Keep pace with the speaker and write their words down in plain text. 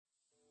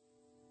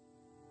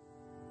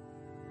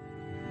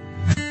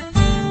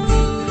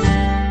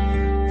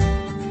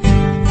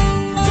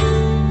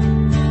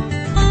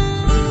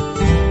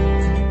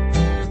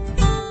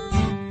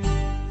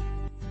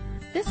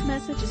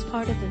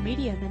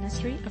media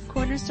ministry of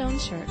Cornerstone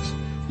Church.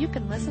 You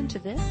can listen to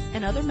this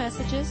and other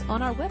messages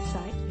on our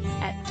website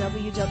at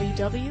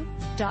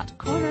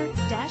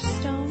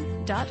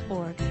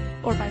www.corner-stone.org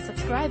or by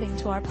subscribing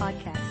to our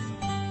podcast.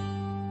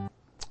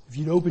 If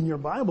you'd open your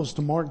Bibles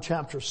to Mark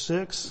chapter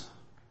 6.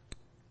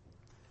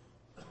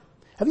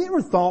 Have you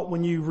ever thought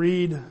when you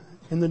read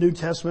in the New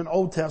Testament,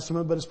 Old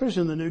Testament, but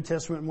especially in the New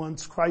Testament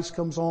once Christ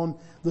comes on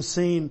the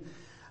scene,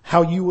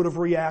 how you would have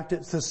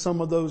reacted to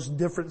some of those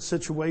different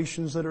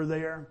situations that are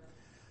there?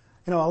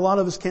 You know, a lot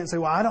of us can't say,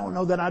 well, I don't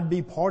know that I'd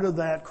be part of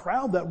that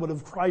crowd that would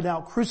have cried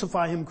out,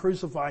 crucify him,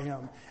 crucify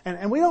him.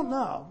 And we don't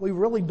know. We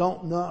really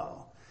don't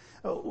know.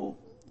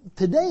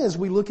 Today as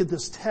we look at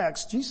this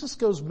text, Jesus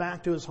goes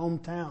back to his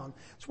hometown.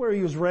 It's where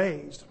he was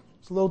raised.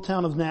 It's a little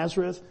town of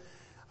Nazareth.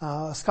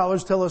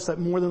 Scholars tell us that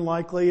more than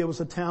likely it was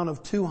a town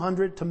of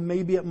 200 to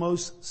maybe at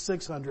most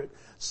 600.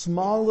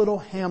 Small little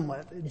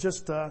hamlet,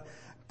 just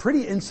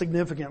pretty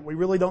insignificant. We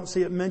really don't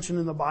see it mentioned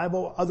in the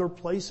Bible other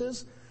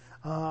places,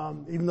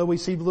 even though we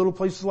see little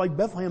places like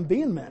Bethlehem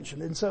being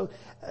mentioned. And so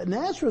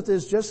Nazareth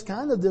is just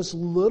kind of this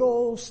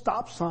little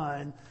stop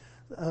sign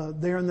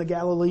there in the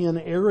Galilean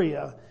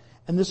area.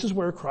 And this is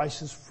where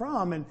Christ is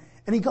from. And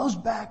he goes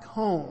back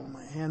home.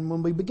 And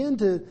when we begin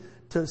to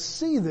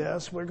see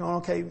this, we're going,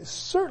 okay,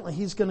 certainly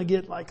he's going to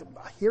get like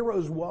a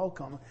hero's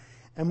welcome.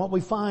 And what we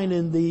find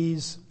in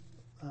these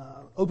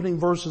opening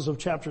verses of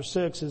chapter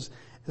 6 is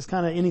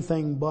kind of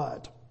anything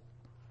but.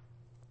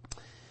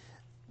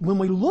 When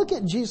we look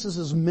at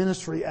Jesus'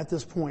 ministry at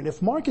this point,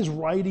 if Mark is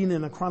writing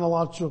in a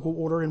chronological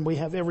order, and we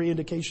have every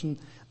indication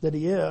that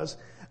he is,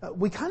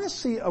 we kind of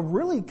see a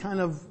really kind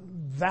of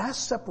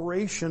vast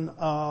separation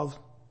of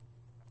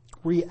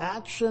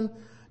reaction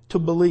to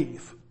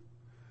belief.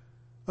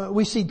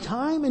 We see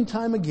time and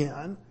time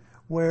again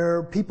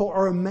where people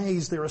are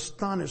amazed, they're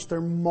astonished,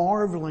 they're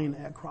marveling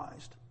at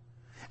Christ.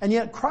 And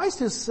yet Christ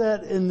has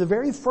said in the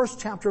very first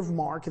chapter of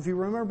Mark, if you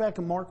remember back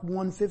in Mark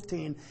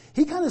 1:15,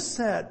 he kind of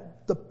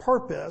set the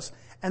purpose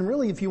and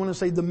really, if you want to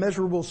say, the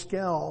measurable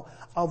scale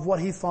of what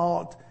he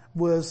thought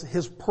was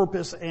his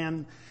purpose.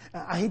 And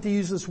I hate to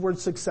use this word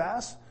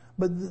success,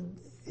 but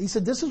he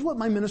said, this is what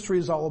my ministry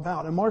is all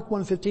about. In Mark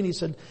 1:15, he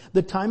said,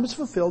 the time is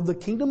fulfilled, the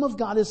kingdom of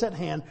God is at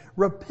hand,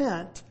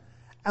 repent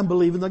and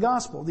believe in the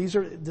gospel.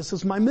 This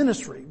is my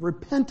ministry.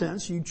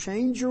 Repentance, you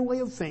change your way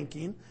of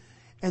thinking,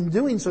 and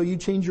doing so you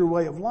change your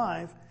way of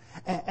life,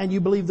 and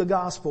you believe the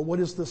gospel. What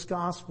is this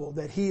gospel?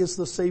 That he is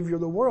the Savior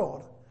of the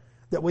world.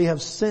 That we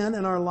have sin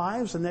in our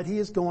lives, and that he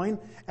is going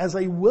as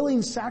a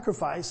willing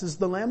sacrifice, as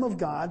the Lamb of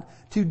God,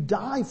 to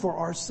die for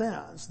our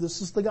sins.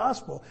 This is the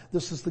gospel.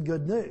 This is the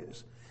good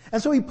news.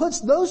 And so he puts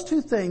those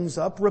two things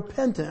up,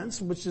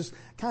 repentance, which is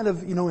kind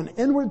of, an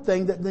inward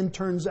thing that then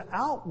turns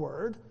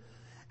outward,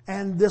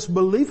 and this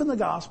belief in the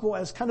gospel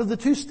as kind of the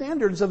two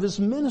standards of his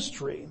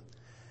ministry.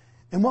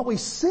 And what we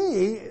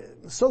see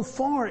so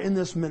far in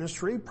this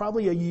ministry,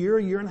 probably a year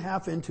and a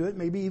half into it,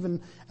 maybe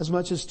even as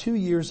much as 2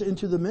 years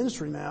into the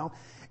ministry now,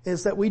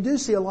 is that we do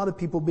see a lot of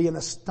people being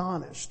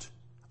astonished,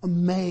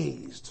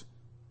 amazed.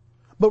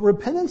 But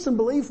repentance and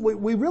belief,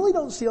 we really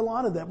don't see a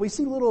lot of that. We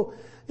see little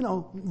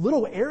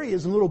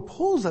areas and little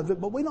pools of it,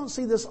 but we don't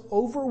see this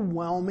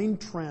overwhelming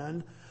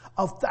trend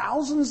of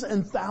thousands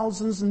and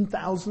thousands and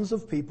thousands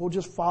of people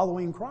just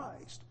following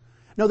Christ.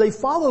 Now they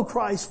follow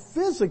Christ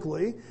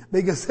physically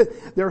because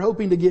they're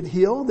hoping to get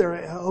healed.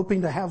 They're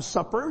hoping to have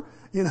supper.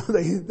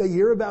 They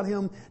hear about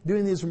him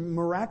doing these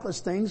miraculous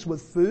things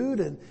with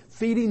food and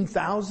feeding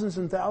thousands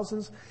and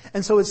thousands.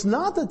 And so it's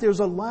not that there's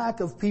a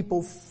lack of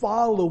people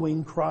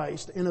following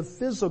Christ in a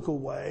physical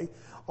way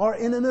or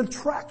in an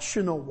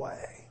attractional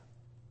way.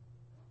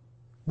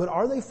 But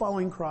are they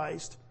following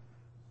Christ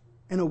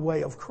in a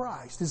way of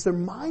Christ? Has their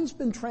minds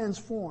been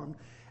transformed?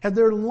 Have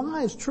their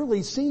lives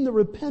truly seen the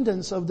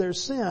repentance of their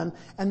sin,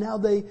 and now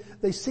they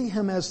see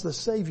him as the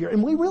Savior?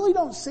 And we really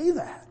don't see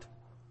that.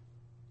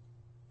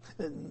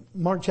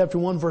 Mark chapter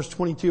 1 verse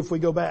 22, if we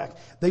go back,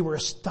 they were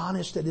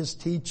astonished at his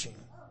teaching.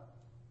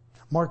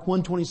 Mark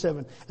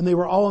 1:27, and they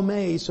were all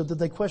amazed so that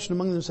they questioned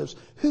among themselves,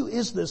 who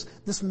is this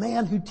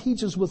man who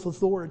teaches with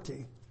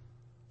authority?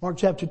 Mark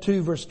chapter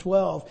 2 verse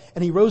 12,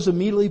 and he rose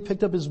immediately,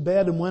 picked up his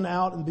bed and went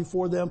out and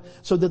before them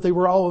so that they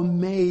were all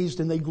amazed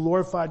and they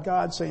glorified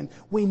God saying,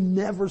 we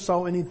never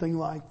saw anything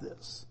like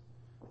this.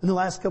 In the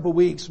last couple of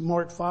weeks,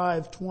 Mark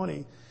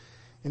 5:20,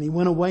 and he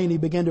went away and he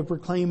began to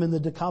proclaim in the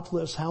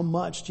Decapolis how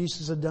much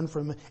Jesus had done for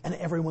him, and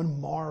everyone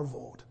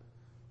marveled.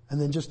 And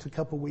then just a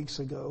couple of weeks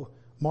ago,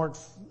 Mark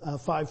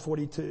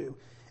 5:42,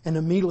 and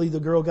immediately the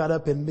girl got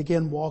up and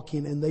began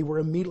walking, and they were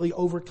immediately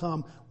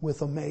overcome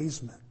with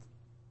amazement.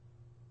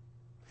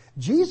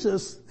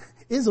 Jesus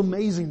is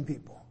amazing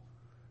people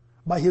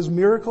by his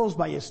miracles,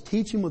 by his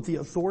teaching with the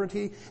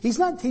authority. He's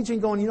not teaching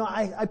going,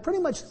 I pretty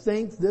much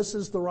think this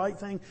is the right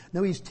thing.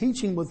 No, he's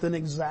teaching with an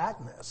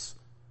exactness.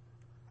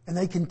 And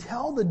they can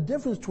tell the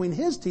difference between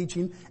his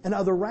teaching and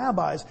other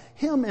rabbis,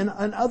 him and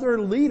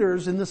other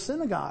leaders in the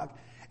synagogue.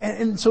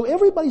 And so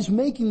everybody's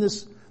making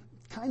this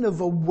kind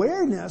of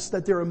awareness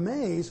that they're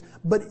amazed,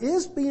 but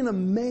is being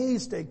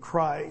amazed at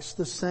Christ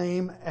the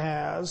same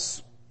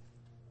as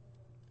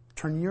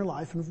turning your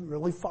life and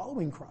really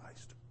following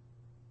Christ.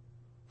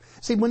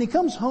 See, when he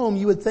comes home,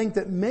 you would think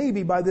that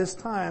maybe by this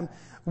time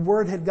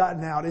word had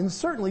gotten out. And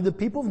certainly the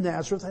people of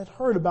Nazareth had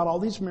heard about all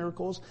these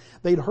miracles.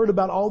 They'd heard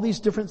about all these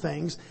different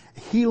things,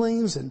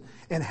 healings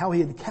and how he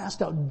had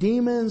cast out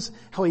demons,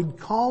 how he'd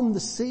calmed the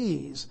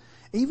seas,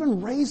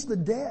 even raised the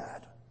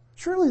dead.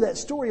 Surely that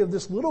story of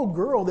this little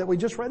girl that we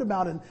just read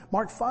about in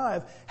Mark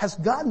 5 has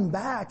gotten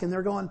back, and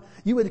they're going,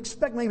 you would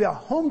expect maybe a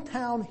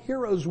hometown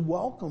hero's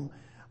welcome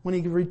when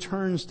he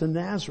returns to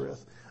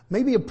Nazareth.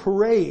 Maybe a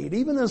parade,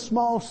 even in a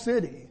small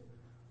city.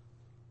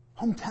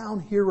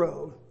 Hometown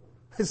hero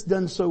has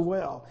done so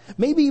well.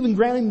 Maybe even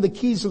granting the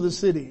keys of the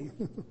city.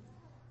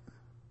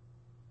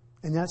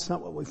 And that's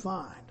not what we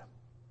find.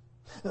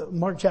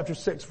 Mark chapter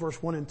 6,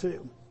 verse 1 and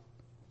 2.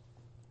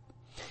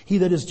 He,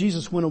 that is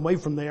Jesus, went away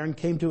from there and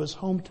came to his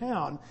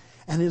hometown,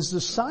 and his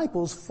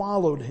disciples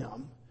followed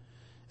him.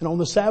 And on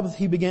the Sabbath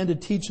he began to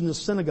teach in the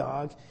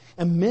synagogue,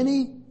 and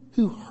many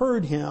who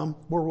heard him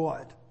were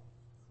what?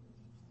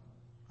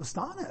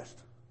 Astonished.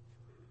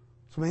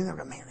 So they're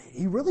going, man,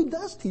 he really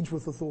does teach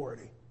with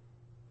authority.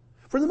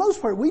 For the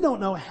most part, we don't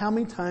know how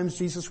many times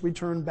Jesus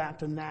returned back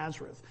to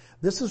Nazareth.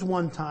 This is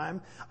one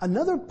time.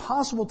 Another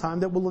possible time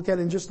that we'll look at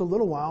in just a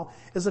little while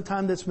is a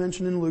time that's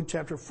mentioned in Luke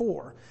chapter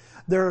 4.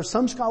 There are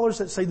some scholars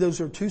that say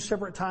those are two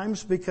separate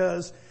times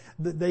because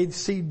they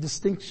see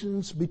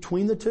distinctions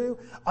between the two.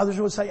 Others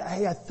would say,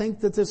 hey, I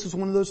think that this is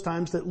one of those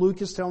times that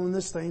Luke is telling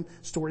the same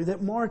story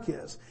that Mark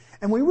is.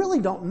 And we really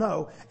don't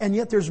know. And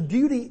yet there's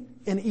beauty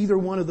in either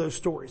one of those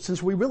stories.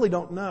 Since we really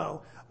don't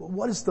know,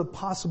 what is the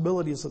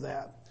possibilities of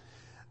that?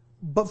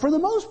 But for the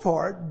most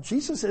part,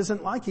 Jesus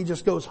isn't like he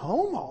just goes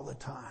home all the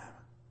time.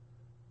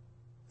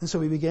 And so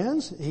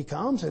he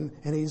comes and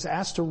he's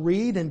asked to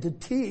read and to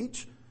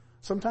teach.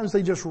 Sometimes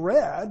they just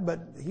read, but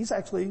he's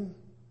actually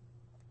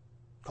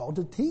called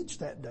to teach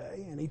that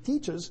day, and he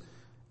teaches.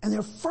 And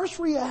their first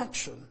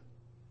reaction,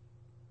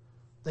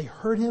 they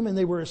heard him and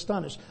they were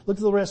astonished. Look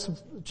at the rest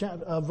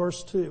of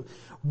verse 2.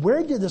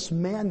 Where did this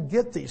man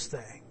get these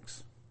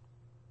things?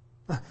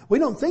 We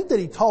don't think that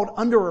he taught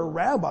under a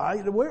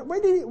rabbi. Where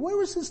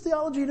was his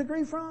theology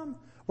degree from?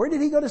 Where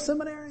did he go to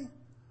seminary?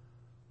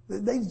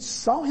 They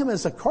saw him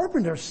as a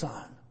carpenter's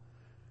son.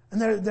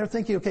 And they're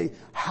thinking, okay,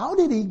 how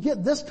did he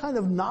get this kind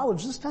of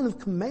knowledge, this kind of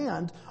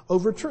command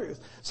over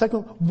truth?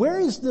 Second, where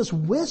is this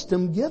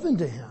wisdom given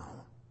to him?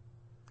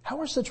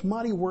 How are such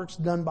mighty works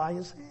done by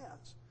his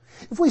hands?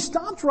 If we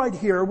stopped right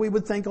here, we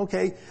would think,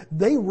 okay,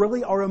 they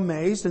really are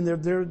amazed, and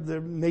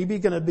they're maybe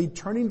going to be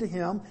turning to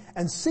him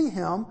and see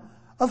him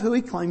of who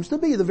he claims to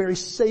be, the very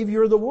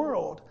Savior of the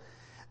world.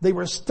 They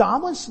were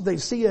astonished. They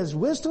see his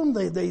wisdom.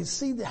 They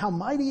see how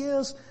mighty he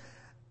is.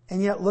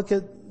 And yet look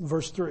at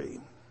verse 3.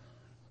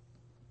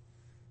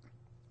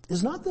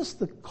 Is not this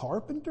the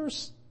carpenter,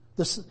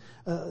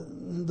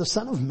 the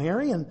son of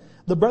Mary, and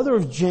the brother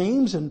of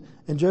James and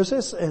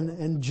Joseph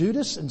and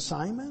Judas and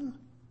Simon?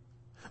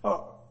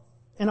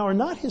 And are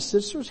not his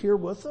sisters here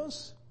with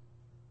us?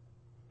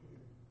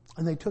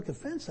 And they took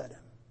offense at him.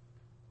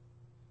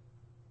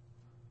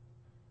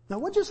 Now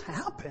what just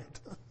happened?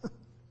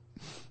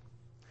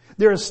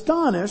 They're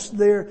astonished.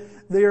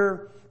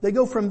 They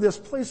go from this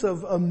place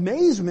of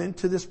amazement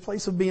to this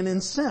place of being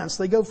incensed.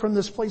 They go from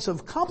this place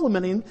of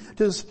complimenting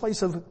to this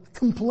place of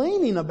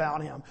complaining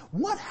about him.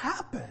 What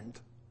happened?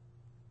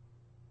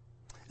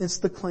 It's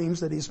the claims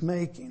that he's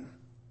making.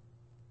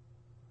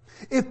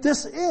 If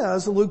this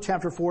is Luke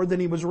chapter 4, then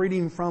he was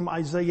reading from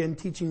Isaiah and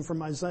teaching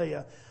from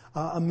Isaiah,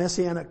 a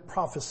messianic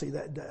prophecy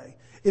that day.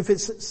 If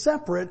it's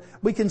separate,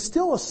 we can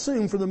still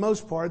assume for the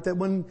most part that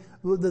when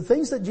the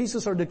things that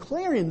Jesus are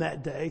declaring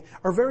that day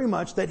are very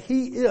much that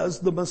he is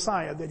the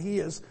Messiah, that he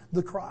is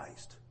the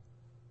Christ.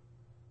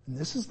 And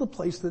this is the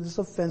place that is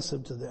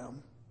offensive to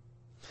them.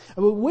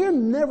 We're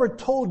never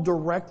told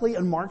directly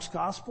in Mark's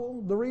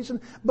gospel the reason,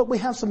 but we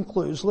have some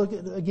clues. Look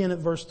again at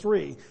verse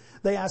 3.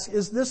 They ask,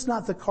 is this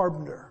not the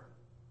carpenter?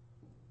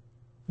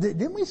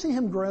 Didn't we see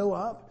him grow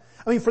up?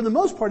 I mean, for the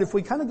most part, if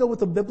we kind of go with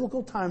the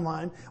biblical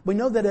timeline, we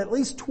know that at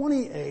least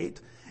 28,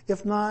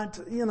 if not,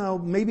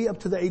 maybe up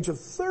to the age of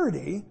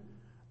 30,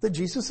 that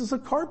Jesus is a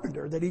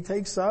carpenter, that he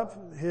takes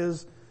up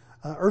his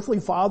earthly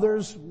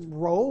father's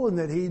role, and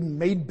that he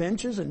made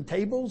benches and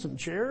tables and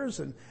chairs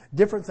and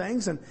different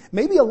things. And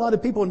maybe a lot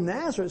of people in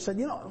Nazareth said,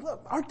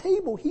 look, our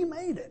table, he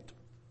made it.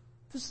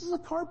 This is a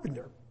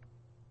carpenter.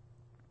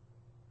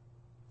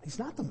 He's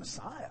not the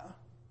Messiah.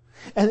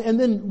 And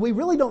then we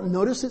really don't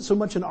notice it so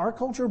much in our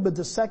culture, but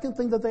the second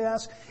thing that they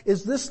ask,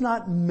 is this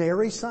not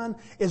Mary's son?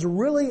 Is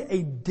really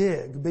a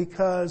dig,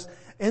 because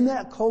in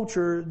that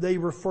culture they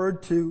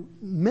referred to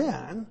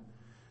men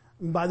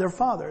by their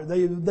father.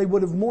 They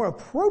would have more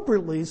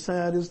appropriately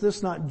said, is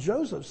this not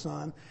Joseph's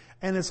son?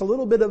 And it's a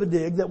little bit of a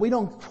dig that we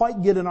don't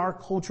quite get in our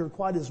culture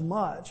quite as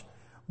much.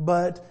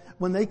 But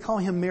when they call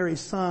him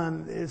Mary's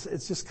son,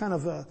 it's just kind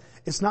of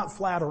it's not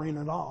flattering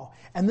at all.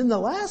 And then the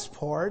last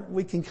part,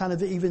 we can kind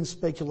of even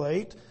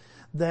speculate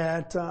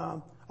that,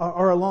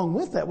 or along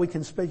with that, we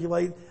can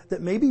speculate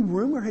that maybe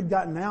rumor had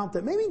gotten out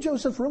that maybe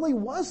Joseph really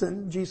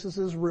wasn't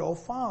Jesus' real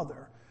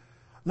father.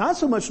 Not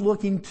so much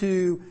looking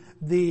to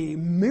the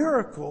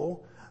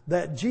miracle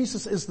that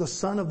Jesus is the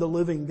Son of the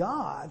living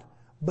God,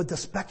 but the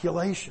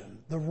speculation,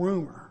 the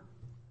rumor.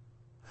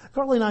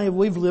 Carly and I,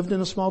 we've lived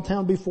in a small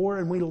town before,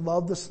 and we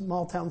love the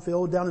small town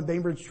feel. Down in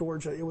Bainbridge,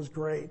 Georgia, it was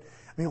great.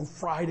 I mean, on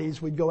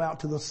Fridays, we'd go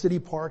out to the city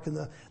park, and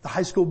the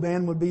high school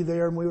band would be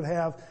there, and we would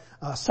have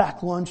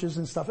sack lunches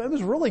and stuff. It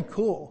was really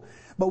cool.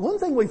 But one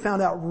thing we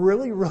found out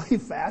really, really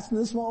fast in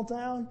this small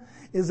town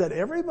is that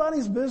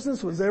everybody's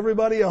business was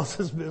everybody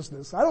else's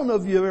business. I don't know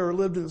if you've ever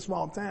lived in a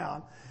small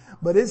town,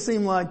 but it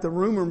seemed like the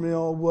rumor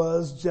mill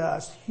was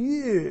just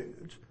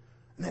huge.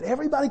 And that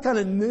everybody kind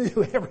of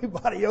knew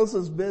everybody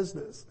else's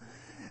business.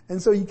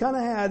 And so you kind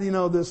of had,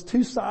 this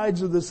two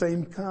sides of the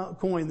same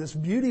coin, this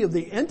beauty of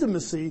the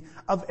intimacy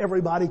of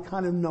everybody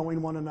kind of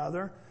knowing one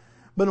another.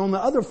 But on the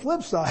other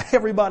flip side,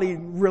 everybody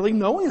really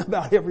knowing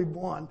about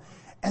everyone.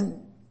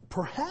 And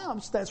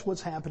perhaps that's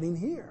what's happening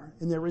here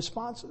in their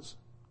responses.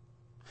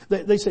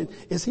 They say,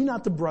 is he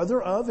not the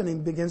brother of? And he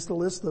begins to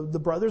list the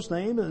brother's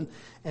name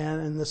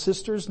and the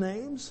sister's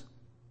names.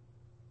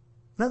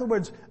 In other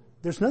words,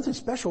 there's nothing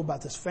special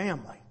about this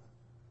family.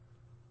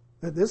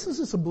 This is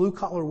just a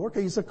blue-collar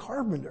worker. He's a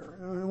carpenter.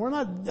 We're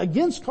not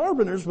against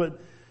carpenters, but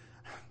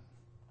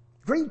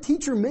great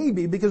teacher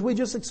maybe, because we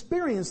just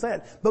experienced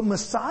that. But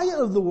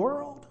Messiah of the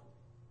world?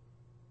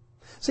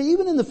 See,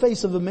 even in the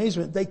face of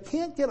amazement, they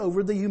can't get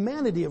over the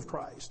humanity of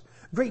Christ.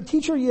 Great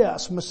teacher,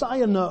 yes.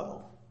 Messiah,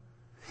 no.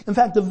 In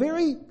fact, the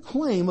very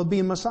claim of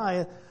being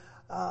Messiah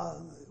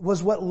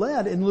was what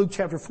led in Luke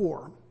chapter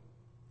 4.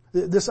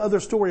 This other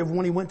story of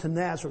when he went to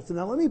Nazareth.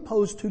 Now let me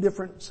pose two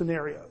different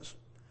scenarios.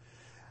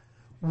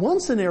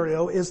 One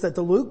scenario is that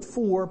the Luke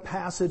 4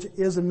 passage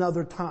is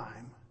another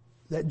time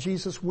that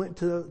Jesus went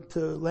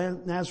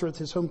to Nazareth,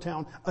 his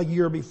hometown, a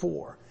year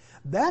before.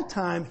 That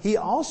time, he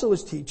also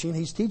is teaching.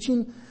 He's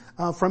teaching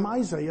from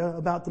Isaiah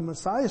about the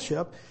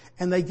Messiahship,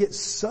 and they get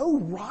so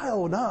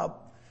riled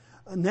up.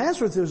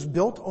 Nazareth is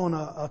built on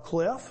a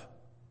cliff.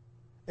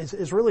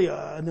 It's really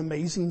an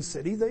amazing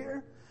city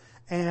there.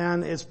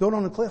 And it's built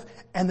on a cliff.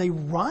 And they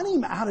run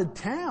him out of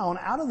town,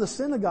 out of the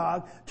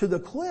synagogue to the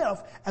cliff,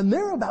 and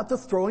they're about to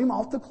throw him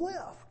off the cliff.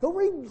 Go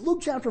read Luke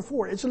chapter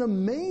 4. It's an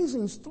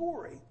amazing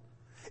story.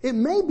 It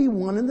may be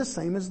one and the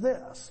same as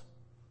this.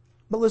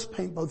 But let's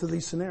paint both of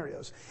these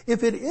scenarios.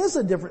 If it is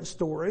a different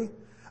story,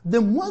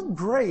 then what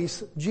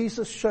grace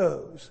Jesus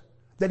shows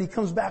that he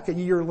comes back a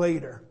year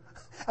later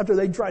after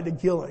they tried to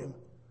kill him,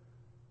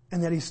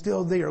 and that he's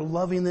still there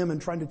loving them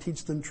and trying to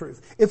teach them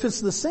truth. If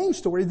it's the same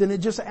story, then it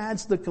just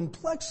adds the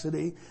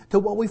complexity to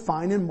what we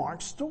find in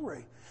Mark's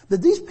story.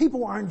 That these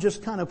people aren't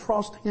just kind of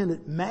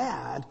cross-handed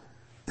mad.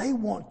 They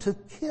want to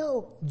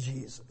kill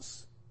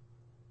Jesus.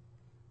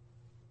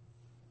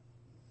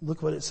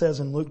 Look what it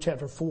says in Luke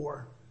chapter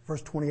 4,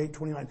 verse 28,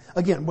 29.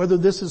 Again, whether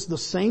this is the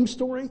same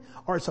story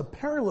or it's a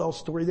parallel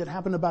story that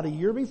happened about a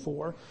year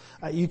before,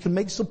 you can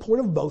make support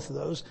of both of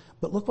those.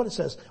 But look what it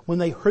says. When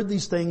they heard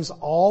these things,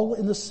 all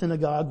in the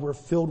synagogue were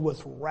filled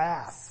with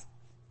wrath.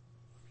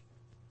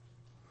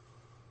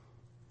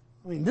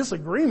 I mean,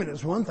 disagreement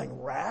is one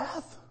thing.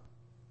 Wrath?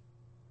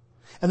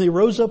 And they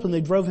rose up and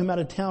they drove him out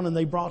of town, and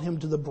they brought him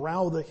to the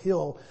brow of the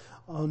hill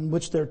on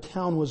which their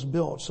town was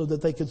built, so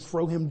that they could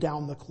throw him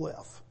down the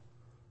cliff.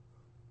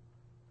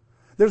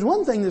 There's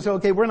one thing to say,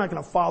 okay, we're not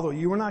going to follow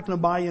you. We're not going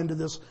to buy into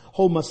this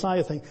whole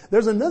Messiah thing.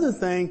 There's another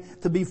thing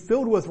to be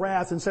filled with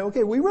wrath and say,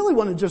 okay, we really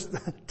want to just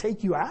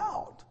take you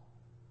out.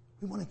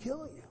 We want to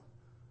kill you.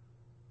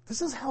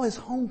 This is how his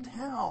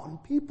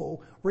hometown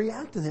people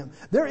react to him.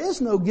 There is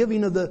no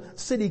giving of the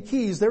city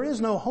keys. There is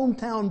no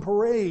hometown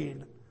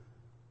parade.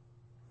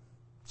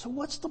 So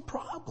what's the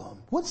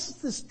problem? What's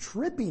this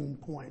tripping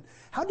point?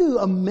 How do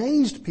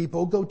amazed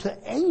people go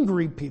to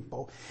angry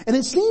people? And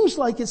it seems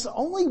like it's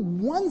only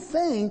one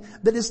thing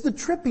that is the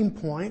tripping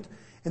point,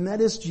 and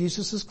that is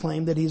Jesus'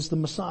 claim that he's the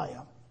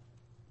Messiah.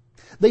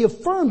 They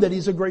affirm that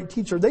he's a great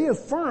teacher. They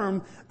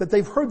affirm that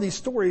they've heard these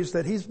stories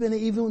that he's been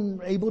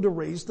even able to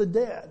raise the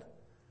dead.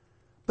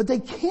 But they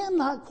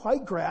cannot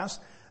quite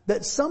grasp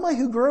that somebody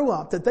who grew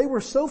up, that they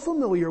were so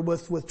familiar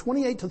with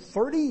 28 to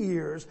 30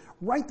 years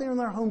right there in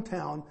their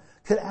hometown,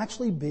 could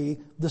actually be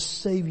the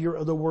Savior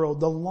of the world,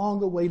 the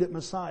long-awaited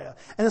Messiah.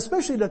 And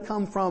especially to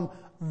come from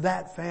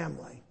that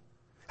family.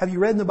 Have you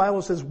read in the Bible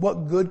it says,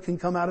 what good can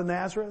come out of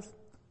Nazareth?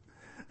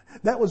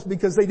 That was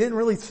because they didn't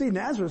really see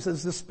Nazareth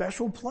as this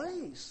special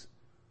place.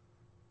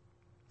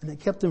 And it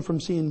kept them from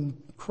seeing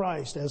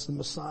Christ as the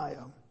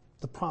Messiah,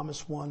 the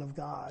promised one of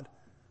God,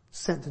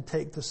 sent to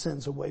take the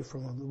sins away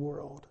from the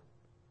world.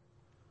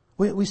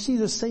 We see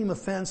the same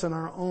offense in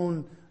our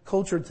own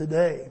culture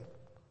today.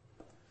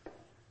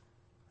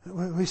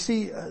 We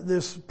see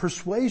this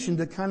persuasion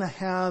to kind of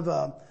have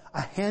a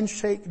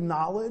handshake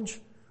knowledge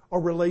or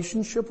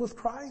relationship with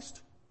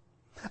Christ.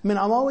 I mean,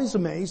 I'm always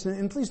amazed,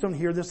 and please don't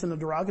hear this in a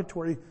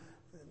derogatory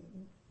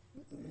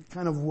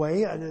kind of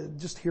way. I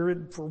just hear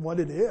it for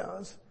what it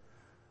is.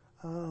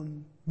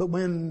 But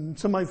when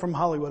somebody from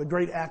Hollywood, a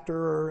great actor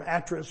or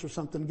actress or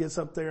something, gets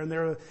up there and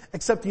they're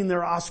accepting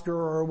their Oscar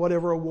or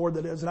whatever award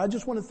that is, and I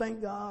just want to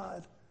thank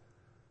God.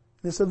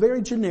 It's a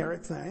very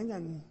generic thing,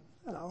 and,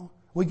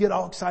 we get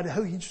all excited,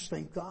 oh, you just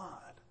thank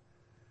God.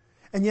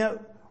 And yet,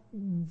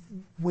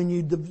 when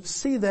you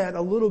see that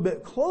a little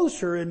bit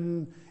closer,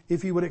 and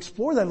if you would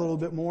explore that a little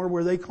bit more,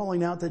 were they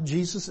calling out that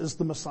Jesus is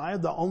the Messiah,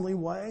 the only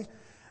way?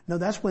 No,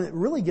 that's when it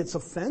really gets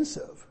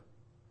offensive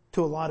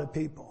to a lot of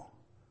people.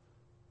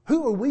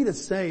 Who are we to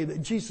say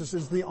that Jesus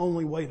is the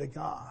only way to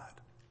God?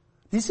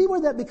 Do you see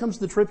where that becomes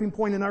the tripping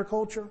point in our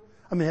culture?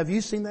 I mean, have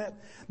you seen that?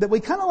 That we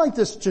kind of like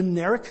this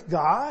generic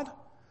God,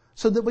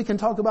 so that we can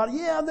talk about,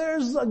 yeah,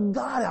 there's a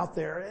God out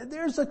there.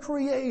 There's a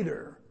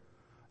creator.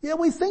 Yeah,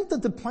 we think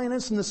that the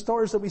planets and the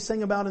stars that we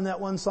sing about in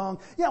that one song,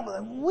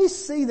 yeah, we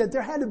see that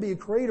there had to be a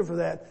creator for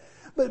that.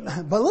 But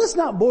let's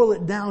not boil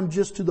it down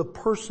just to the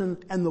person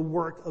and the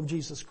work of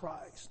Jesus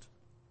Christ.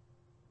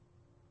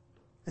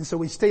 And so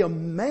we stay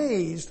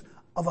amazed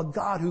of a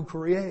God who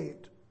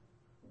creates.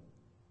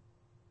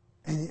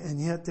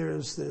 And yet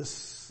there's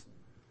this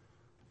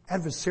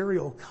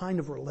adversarial kind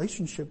of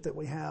relationship that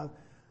we have,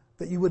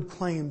 that you would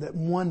claim that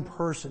one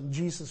person,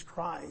 Jesus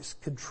Christ,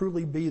 could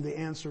truly be the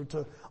answer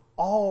to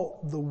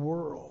all the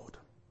world.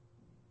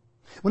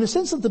 When it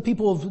says that the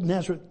people of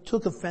Nazareth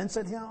took offense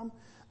at him,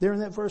 there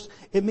in that verse,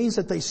 it means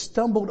that they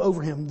stumbled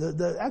over him.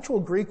 The actual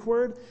Greek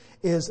word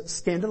is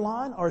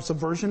scandalon, or it's a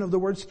version of the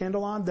word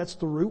scandalon. That's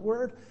the root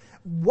word.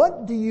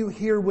 What do you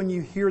hear when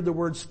you hear the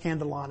word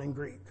scandalon in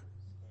Greek?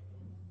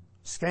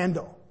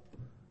 Scandal.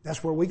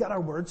 That's where we got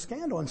our word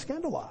scandal and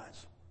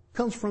scandalize.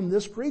 Comes from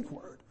this Greek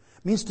word.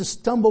 It means to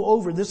stumble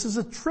over. This is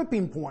a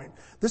tripping point.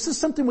 This is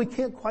something we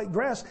can't quite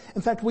grasp.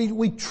 In fact,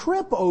 we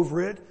trip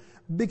over it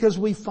because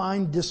we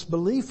find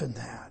disbelief in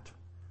that.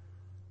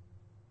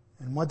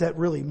 And what that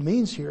really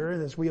means here,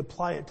 as we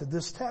apply it to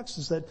this text,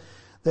 is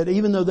that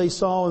even though they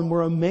saw and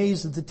were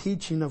amazed at the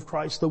teaching of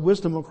Christ, the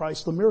wisdom of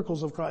Christ, the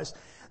miracles of Christ,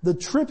 the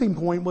tripping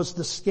point was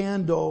the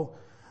scandal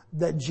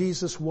that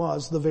Jesus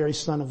was the very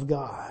Son of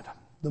God,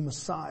 the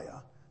Messiah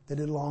that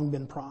had long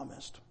been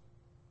promised.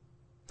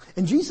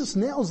 And Jesus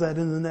nails that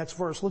in the next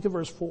verse. Look at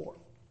verse 4.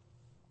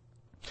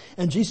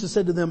 And Jesus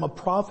said to them, a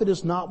prophet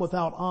is not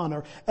without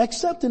honor,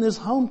 except in his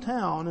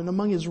hometown and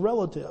among his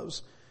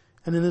relatives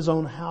and in his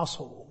own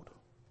household.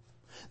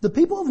 The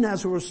people of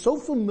Nazareth were so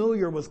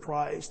familiar with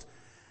Christ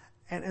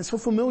and so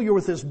familiar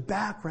with his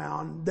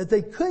background that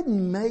they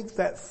couldn't make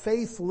that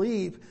faith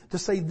leap to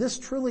say this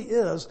truly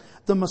is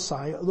the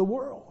Messiah of the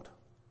world.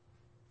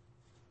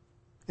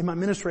 In my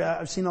ministry,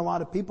 I've seen a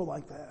lot of people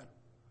like that.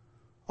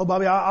 Oh,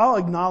 Bobby, I'll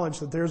acknowledge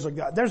that there's a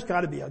God. There's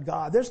got to be a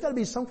God. There's got to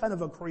be some kind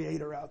of a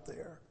creator out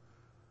there.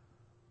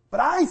 But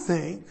I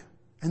think,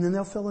 and then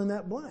they'll fill in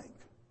that blank.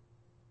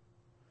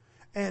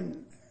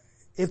 And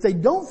if they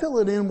don't fill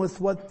it in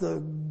with what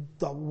the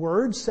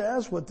Word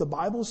says, what the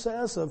Bible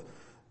says of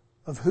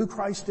who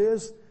Christ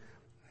is,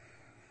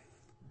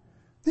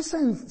 this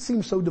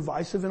seems so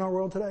divisive in our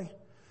world today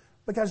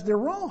because they're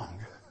wrong.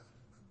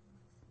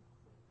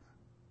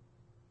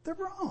 They're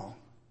wrong.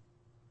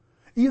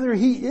 Either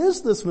he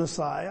is this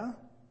Messiah,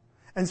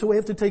 and so we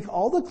have to take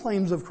all the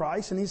claims of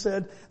Christ, and he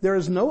said, there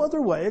is no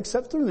other way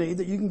except through me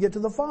that you can get to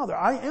the Father.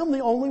 I am the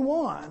only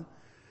one.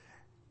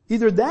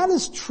 Either that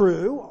is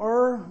true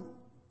or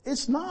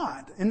it's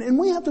not. And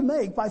we have to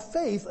make, by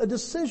faith, a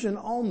decision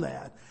on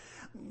that.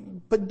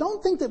 But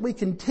don't think that we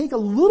can take a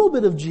little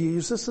bit of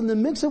Jesus and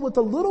then mix it with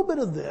a little bit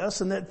of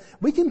this, and that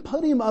we can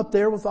put him up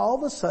there with all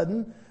of a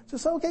sudden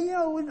just, okay,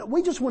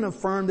 we just want to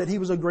affirm that he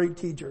was a great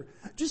teacher.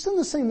 Just in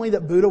the same way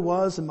that Buddha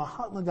was, and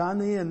Mahatma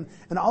Gandhi and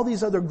all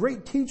these other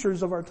great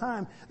teachers of our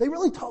time, they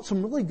really taught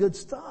some really good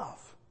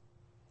stuff.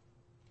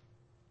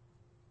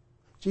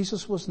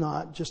 Jesus was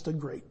not just a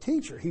great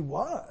teacher. He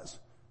was.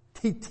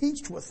 He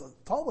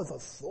taught with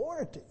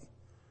authority.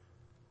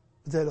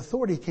 But that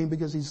authority came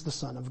because he's the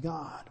Son of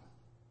God.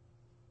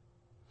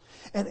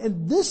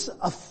 And this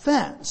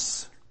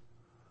offense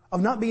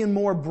of not being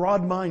more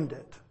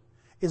broad-minded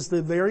is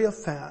the very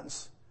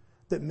offense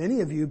that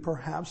many of you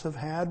perhaps have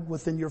had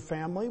within your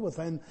family,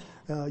 within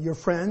your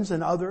friends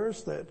and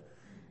others, that,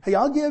 hey,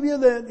 I'll give you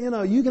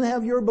that, you can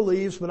have your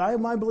beliefs, but I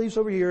have my beliefs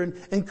over here,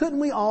 and couldn't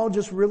we all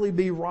just really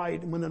be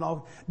right when it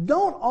all,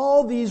 don't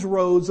all these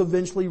roads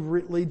eventually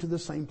lead to the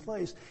same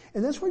place?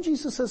 And that's where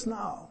Jesus says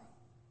no.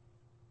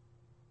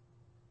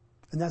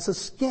 And that's a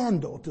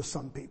scandal to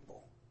some people.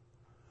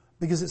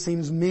 Because it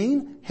seems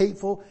mean,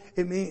 hateful,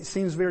 it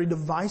seems very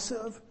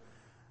divisive.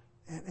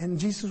 And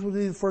Jesus would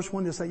be the first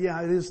one to say,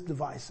 yeah, it is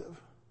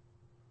divisive.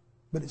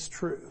 But it's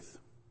truth.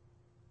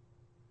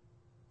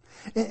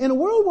 In a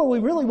world where we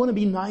really want to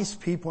be nice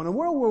people, in a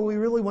world where we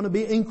really want to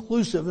be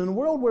inclusive, in a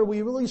world where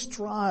we really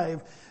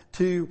strive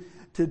to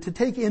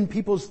take in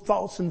people's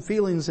thoughts and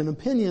feelings and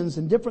opinions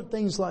and different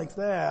things like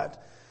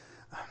that,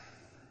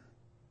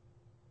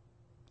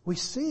 we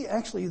see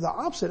actually the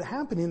opposite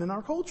happening in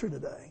our culture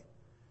today.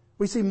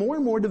 We see more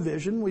and more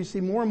division. We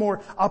see more and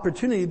more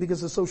opportunity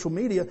because of social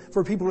media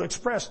for people to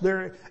express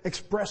their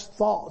expressed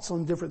thoughts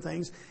on different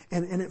things.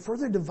 And it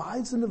further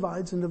divides and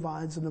divides and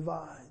divides and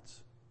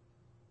divides.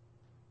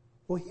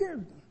 Well,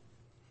 here,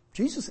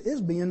 Jesus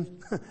is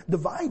being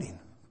dividing.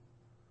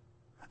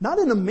 Not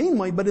in a mean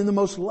way, but in the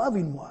most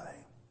loving way.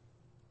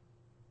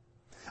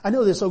 I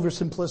know this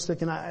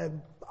oversimplistic, and I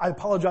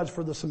apologize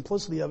for the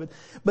simplicity of it.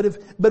 But if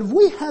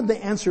we had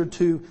the answer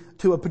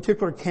to a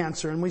particular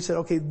cancer, and we said,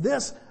 okay,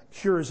 this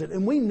cures it,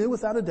 and we knew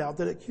without a doubt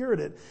that it cured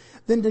it,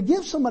 then to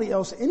give somebody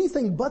else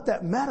anything but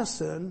that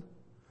medicine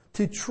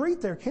to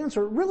treat their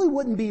cancer really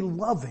wouldn't be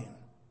loving.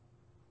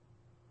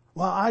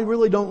 Well, I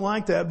really don't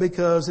like that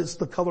because it's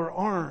the color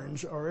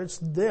orange, or it's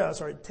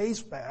this, or it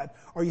tastes bad,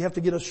 or you have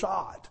to get a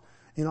shot.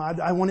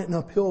 I want it in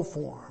a pill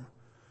form.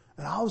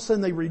 And all of a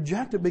sudden they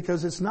reject it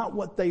because it's not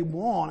what they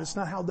want. It's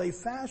not how they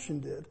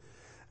fashioned it.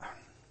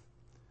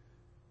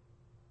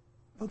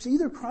 Folks,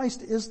 either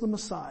Christ is the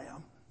Messiah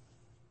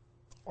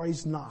or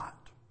He's not.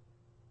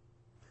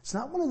 It's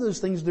not one of those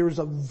things, there's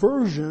a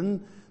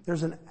version,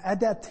 there's an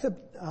adaptive,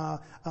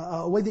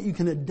 a way that you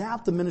can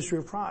adapt the ministry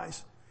of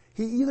Christ.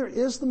 He either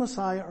is the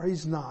Messiah or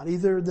He's not.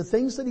 Either the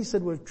things that He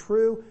said were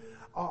true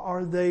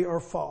or they are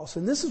false.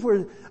 And this is where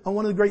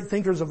one of the great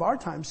thinkers of our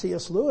time,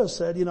 C.S. Lewis,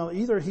 said,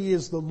 either He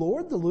is the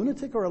Lord, the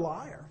lunatic, or a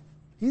liar.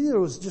 He either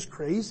was just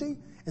crazy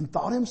and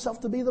thought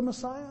Himself to be the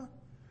Messiah,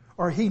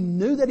 or He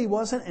knew that He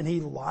wasn't and He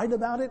lied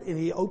about it and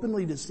He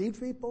openly deceived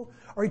people,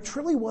 or He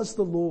truly was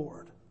the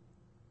Lord.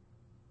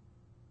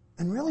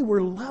 And really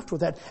we're left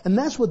with that. And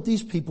that's what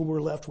these people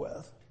were left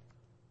with.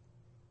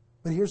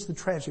 But here's the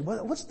tragedy.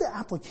 What's the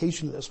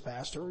application of this,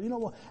 Pastor?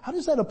 How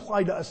does that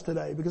apply to us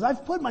today? Because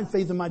I've put my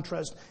faith and my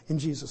trust in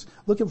Jesus.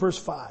 Look at verse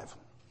 5.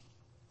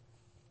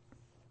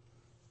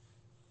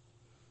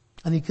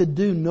 And He could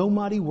do no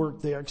mighty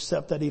work there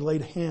except that He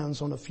laid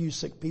hands on a few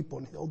sick people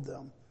and healed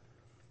them.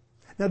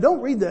 Now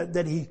don't read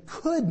that He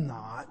could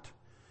not.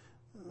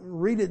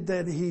 Read it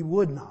that He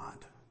would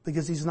not,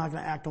 because He's not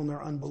going to act on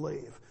their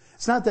unbelief.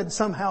 It's not that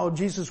somehow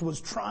Jesus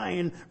was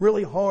trying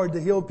really hard to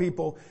heal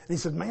people and He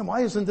said, man, why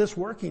isn't this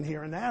working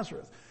here in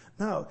Nazareth?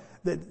 No,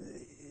 that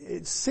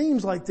it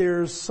seems like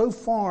there's so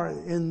far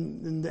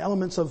in the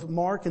elements of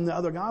Mark and the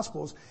other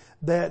Gospels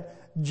that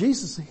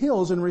Jesus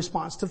heals in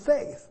response to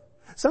faith.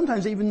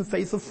 Sometimes even the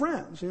faith of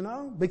friends,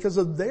 because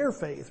of their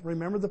faith.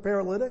 Remember the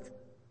paralytic?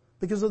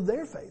 Because of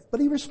their faith. But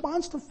He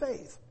responds to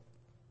faith.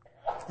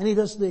 And He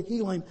does the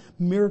healing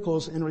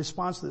miracles in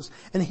response to this.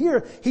 And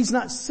here, He's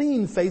not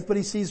seeing faith, but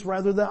He sees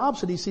rather the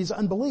opposite. He sees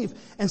unbelief.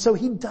 And so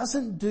He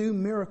doesn't do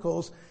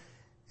miracles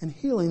and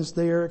healings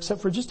there,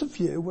 except for just a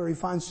few, where He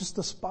finds just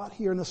a spot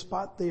here and a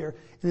spot there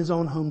in His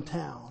own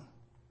hometown.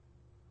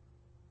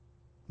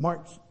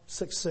 Mark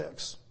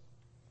 6:6.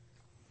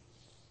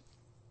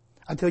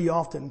 I tell you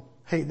often,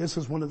 hey, this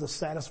is one of the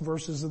saddest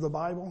verses of the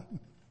Bible.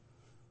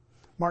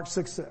 Mark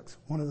 6:6,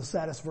 one of the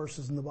saddest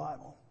verses in the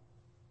Bible.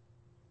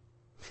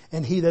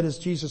 And He, that is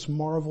Jesus,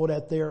 marveled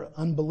at their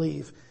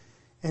unbelief,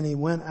 and He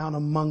went out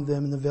among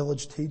them in the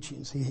village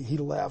teachings. He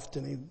left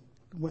and He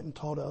went and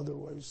taught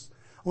otherwise.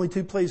 Only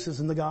two places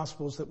in the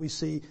Gospels that we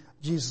see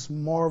Jesus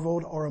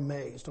marveled or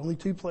amazed. Only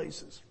two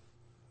places.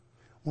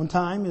 One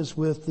time is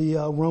with the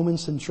Roman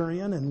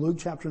centurion in Luke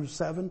chapter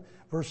 7,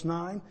 verse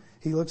 9.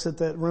 He looks at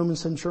that Roman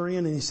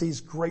centurion and he sees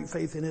great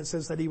faith, and it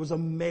says that he was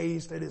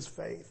amazed at his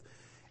faith.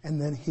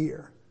 And then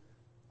here,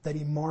 that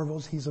he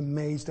marvels, he's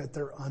amazed at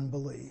their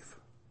unbelief.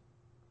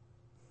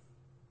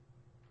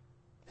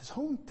 His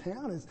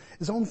hometown,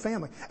 his own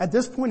family. At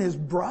this point, his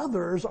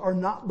brothers are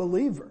not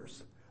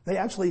believers. They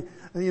actually,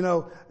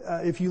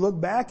 if you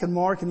look back in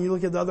Mark and you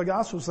look at the other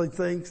Gospels, they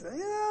think,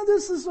 yeah,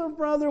 this is our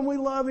brother and we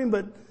love him,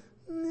 but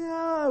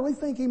yeah, we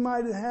think he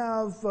might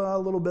have a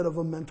little bit of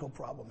a mental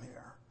problem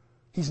here.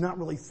 He's not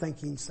really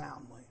thinking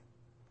soundly.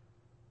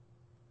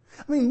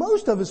 I mean,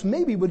 most of us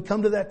maybe would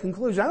come to that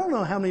conclusion. I don't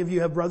know how many of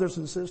you have brothers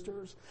and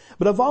sisters,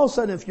 but if all of a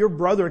sudden if your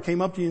brother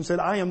came up to you and said,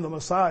 I am the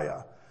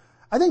Messiah,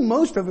 I think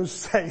most of us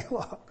say,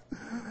 look,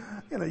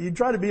 you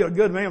try to be a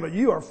good man, but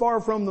you are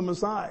far from the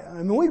Messiah.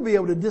 I mean, we'd be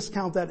able to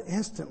discount that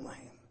instantly.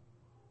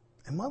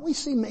 And what we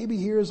see maybe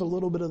here is a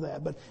little bit of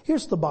that, but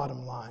here's the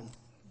bottom line.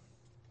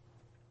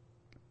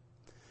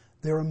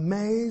 They're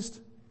amazed,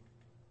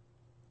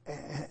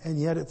 and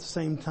yet at the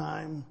same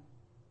time,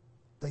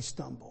 they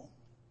stumble.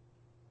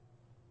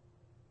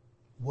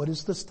 What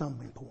is the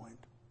stumbling point?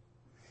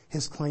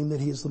 His claim that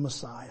He is the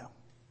Messiah.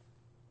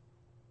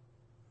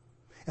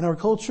 In our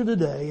culture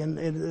today, and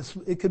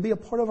it could be a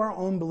part of our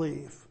own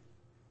belief,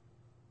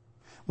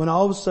 when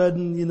all of a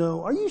sudden,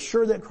 are you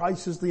sure that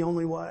Christ is the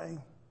only way?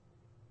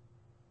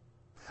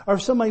 Or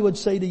if somebody would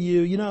say to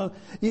you,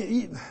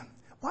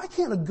 why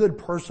can't a good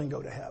person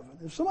go to heaven?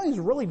 If somebody's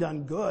really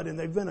done good and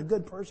they've been a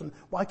good person,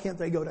 why can't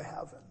they go to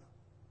heaven?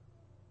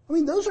 I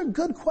mean, those are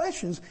good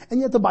questions, and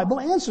yet the Bible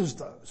answers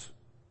those.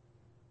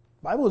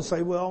 The Bible would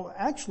say, well,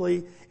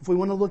 actually, if we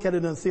want to look at it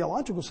in a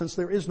theological sense,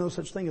 there is no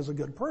such thing as a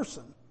good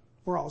person.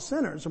 We're all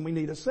sinners and we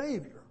need a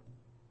Savior.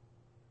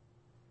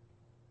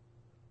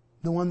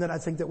 The one that I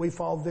think that we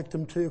fall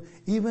victim to,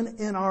 even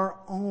in our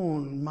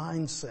own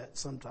mindset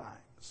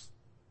sometimes.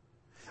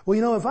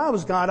 Well, if I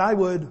was God, I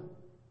would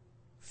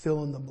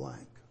fill in the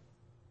blank.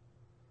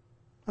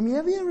 I mean,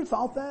 have you ever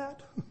thought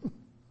that?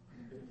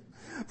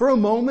 For a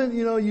moment,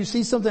 you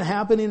see something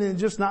happening and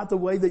it's just not the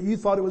way that you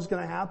thought it was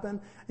going to happen.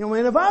 And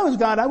if I was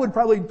God, I would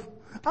probably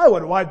I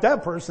would wipe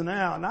that person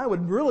out and I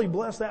would really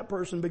bless that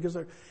person because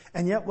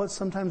and yet what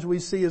sometimes we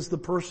see is the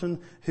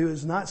person who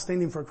is not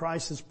standing for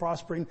Christ is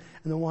prospering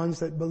and the ones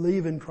that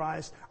believe in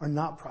Christ are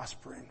not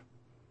prospering.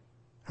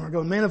 And we're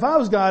going, man, if I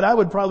was God, I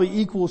would probably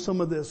equal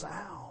some of this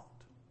out.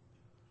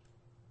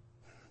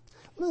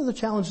 One of the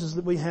challenges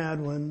that we had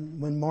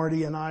when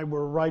Marty and I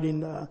were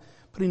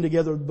putting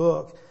together a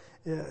book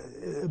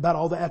about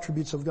all the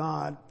attributes of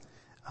God,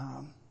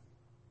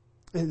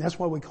 and that's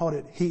why we called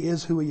it He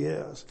Is Who He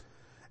Is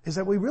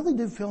that we really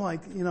do feel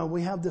like,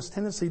 we have this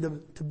tendency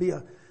to be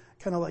a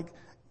kind of like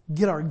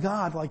get our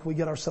God like we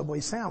get our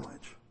Subway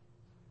sandwich.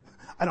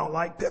 I don't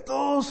like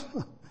pickles.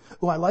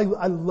 Oh, I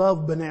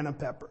love banana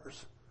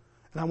peppers.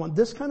 And I want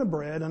this kind of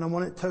bread and I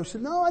want it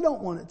toasted. No, I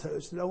don't want it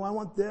toasted. Oh, I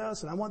want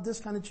this and I want this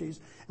kind of cheese.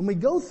 And we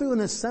go through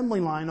an assembly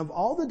line of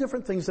all the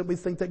different things that we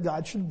think that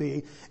God should be.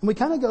 And we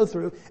kind of go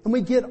through and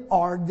we get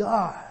our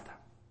God.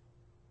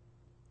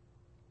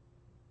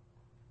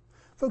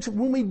 Folks,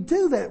 when we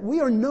do that, we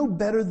are no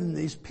better than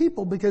these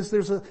people because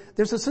there's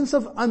a sense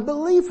of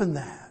unbelief in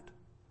that.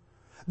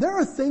 There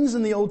are things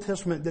in the Old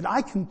Testament that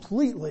I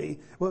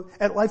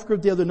at Life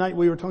Group the other night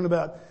we were talking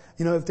about,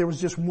 if there was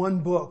just one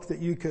book that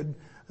you could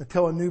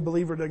tell a new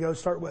believer to go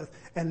start with.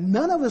 And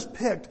none of us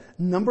picked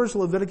Numbers,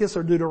 Leviticus,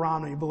 or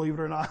Deuteronomy, believe it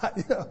or not.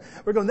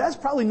 We're going, that's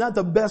probably not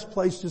the best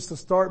place just to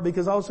start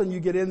because all of a sudden you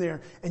get in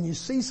there and you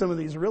see some of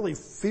these really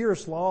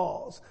fierce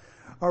laws.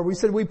 Or we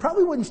said we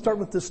probably wouldn't start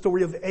with the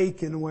story of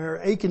Achan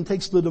where Achan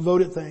takes the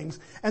devoted things.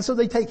 And so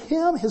they take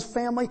him, his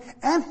family,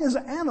 and his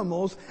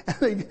animals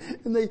and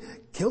they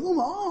kill them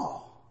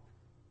all.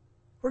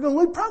 We're going,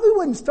 we probably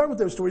wouldn't start with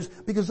those stories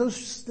because those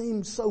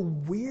seem so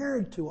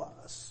weird to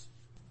us.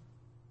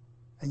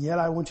 And yet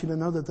I want you to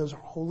know that those are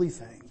holy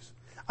things.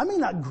 I may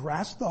not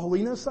grasp the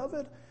holiness of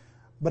it,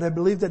 but I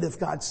believe that if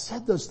God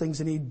said those things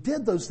and He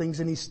did those things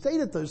and He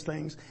stated those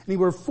things and He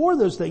were for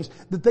those things,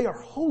 that they are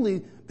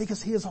holy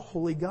because He is a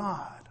holy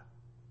God.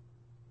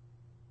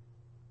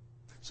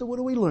 So what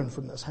do we learn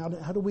from this? How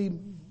do we,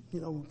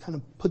 kind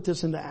of put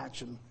this into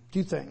action?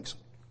 2 things.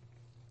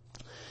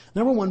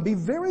 Number 1, be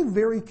very,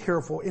 very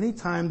careful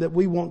anytime that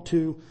we want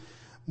to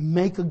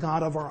make a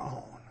God of our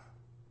own.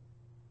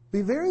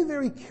 Be very,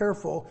 very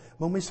careful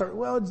when we start,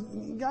 well,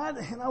 God,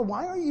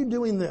 why are you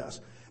doing this?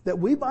 That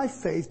we by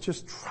faith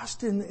just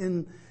trust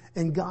in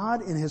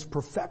God in His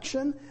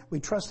perfection. We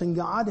trust in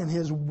God in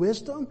His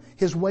wisdom.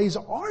 His ways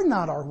are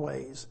not our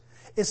ways.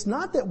 It's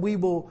not that we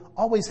will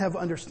always have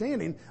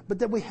understanding, but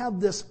that we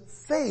have this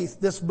faith,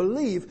 this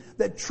belief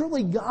that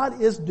truly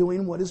God is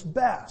doing what is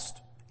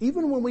best,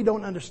 even when we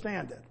don't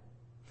understand it.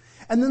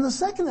 And then the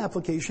second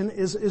application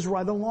is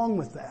right along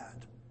with that.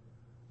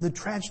 The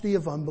tragedy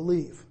of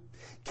unbelief.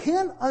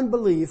 Can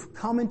unbelief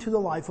come into the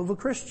life of a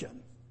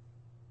Christian?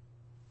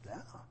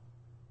 Yeah.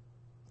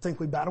 I think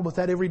we battle with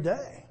that every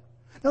day.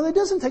 Now that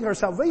doesn't take our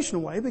salvation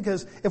away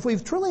because if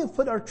we've truly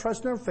put our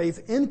trust and our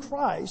faith in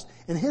Christ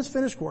and His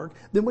finished work,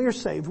 then we are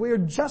saved. We are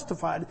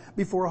justified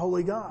before a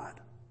holy God.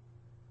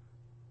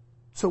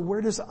 So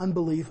where does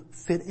unbelief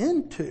fit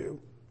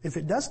into if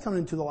it does come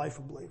into the life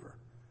of a believer?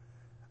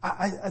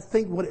 I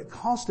think what it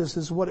cost us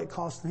is what it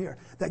cost them here.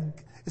 That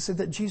it said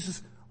that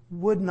Jesus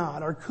would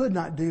not or could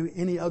not do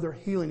any other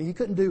healing. He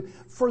couldn't do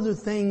further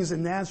things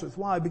in Nazareth.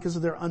 Why? Because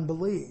of their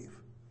unbelief.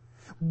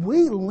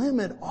 We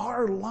limit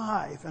our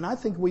life, and I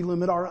think we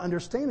limit our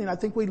understanding. I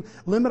think we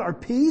limit our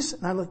peace,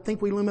 and I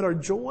think we limit our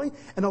joy,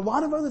 and a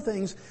lot of other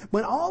things,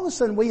 when all of a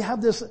sudden we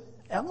have this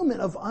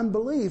element of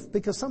unbelief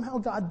because somehow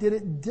God did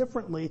it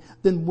differently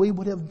than we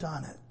would have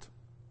done it.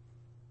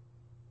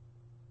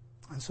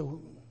 And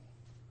so,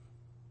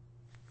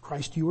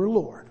 Christ, you are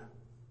Lord.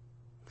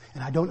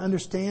 And I don't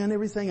understand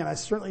everything, and I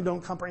certainly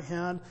don't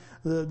comprehend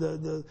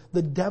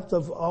the depth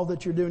of all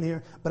that you're doing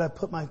here, but I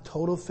put my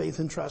total faith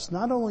and trust,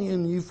 not only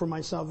in you for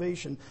my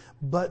salvation,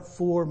 but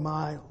for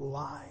my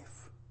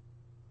life.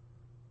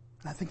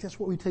 And I think that's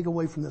what we take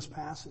away from this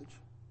passage.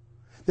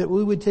 That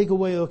we would take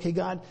away, okay,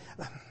 God,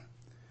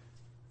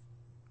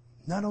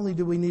 not only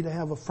do we need to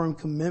have a firm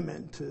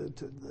commitment to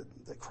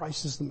that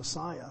Christ is the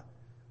Messiah,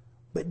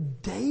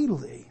 but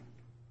daily,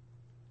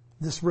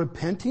 this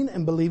repenting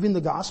and believing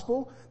the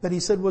gospel that He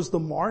said was the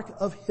mark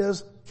of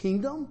His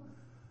kingdom,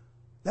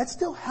 that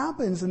still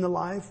happens in the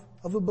life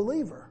of a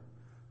believer.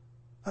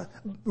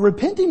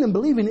 Repenting and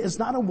believing is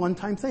not a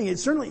one-time thing. It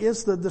certainly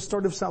is the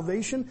start of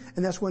salvation,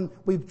 and that's when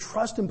we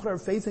trust and put our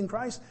faith in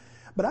Christ.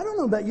 But I don't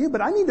know about you,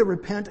 but I need to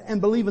repent and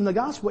believe in the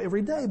gospel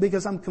every day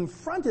because I'm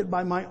confronted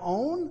by my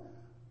own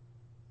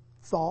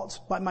thoughts,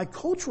 by my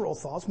cultural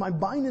thoughts, my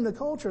buying into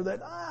culture that,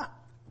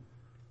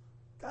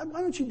 God,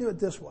 why don't you do it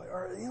this way?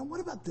 Or, what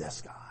about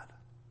this, God?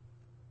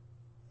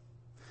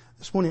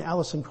 This morning,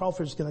 Allison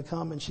Crawford is going to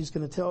come and she's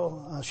going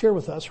to share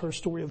with us her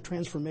story of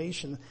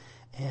transformation.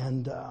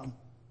 And,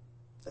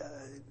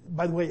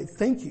 by the way,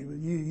 thank you.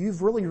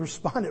 You've really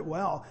responded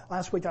well.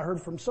 Last week I heard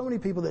from so many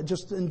people that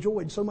just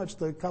enjoyed so much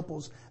the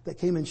couples that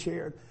came and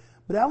shared.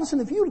 But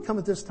Allison, if you would come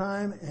at this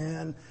time,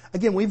 and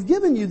again, we've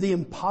given you the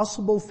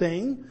impossible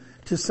thing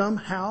to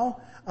somehow,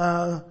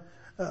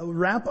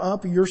 wrap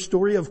up your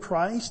story of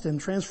Christ and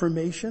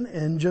transformation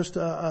in just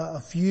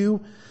a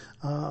few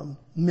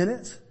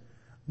minutes.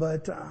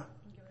 But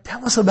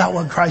tell us about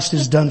what Christ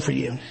has done for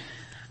you.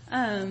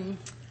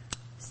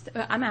 So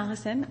I'm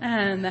Allison,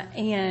 and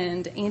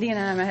Andy and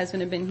I, my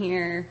husband, have been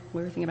here,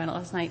 we were thinking about it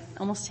last night,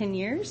 almost 10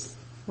 years,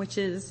 which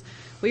is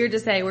weird to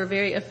say. We're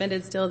very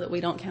offended still that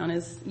we don't count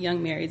as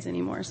young marrieds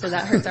anymore, so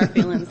that hurts our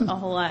feelings a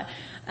whole lot.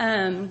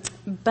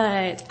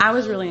 But I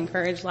was really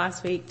encouraged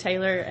last week.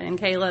 Taylor and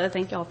Kayla,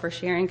 thank y'all for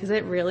sharing, because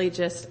it really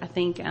just, I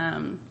think,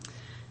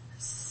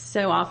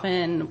 so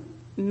often,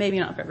 maybe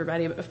not for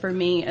everybody, but for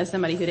me, as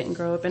somebody who didn't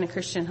grow up in a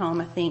Christian home,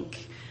 I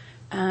think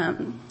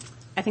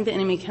the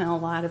enemy can a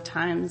lot of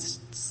times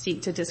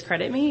seek to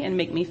discredit me and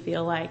make me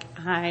feel like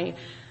I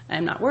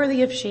am not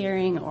worthy of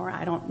sharing, or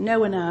I don't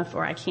know enough,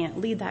 or I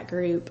can't lead that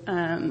group.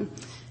 And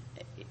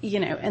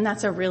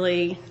that's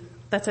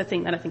a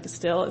thing that I think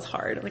is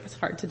hard. Like, it's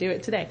hard to do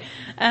it today.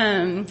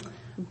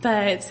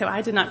 But so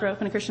I did not grow up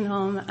in a Christian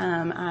home.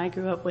 I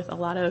grew up with a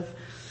lot of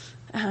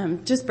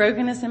just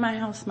brokenness in my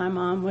house. My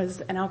mom was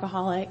an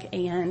alcoholic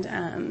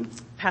and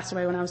passed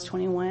away when I was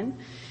 21.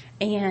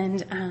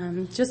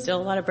 And just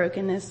still a lot of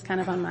brokenness kind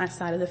of on my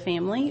side of the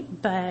family.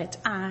 But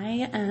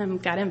I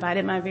got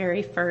invited my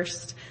very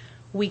first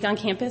week on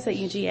campus at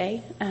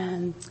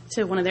UGA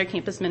to one of their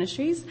campus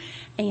ministries,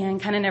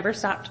 and kind of never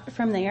stopped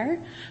from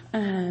there,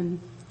 and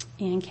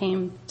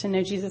came to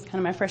know Jesus kind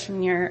of my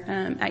freshman year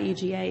at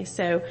UGA.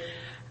 So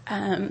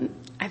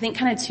I think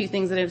kind of two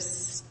things that have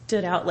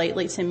stood out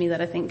lately to me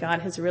that I think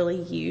God has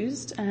really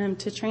used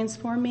to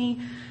transform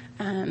me,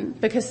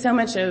 because so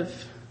much of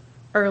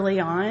early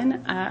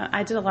on,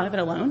 I did a lot of it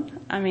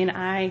alone. I mean,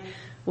 I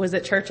was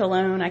at church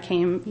alone. I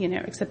came,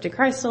 accepted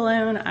Christ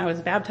alone. I was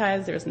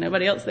baptized. There was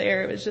nobody else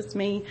there. It was just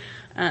me.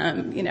 I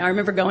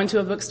remember going to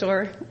a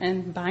bookstore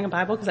and buying a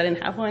Bible because I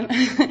didn't have one.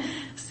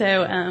 So,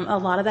 a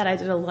lot of that I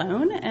did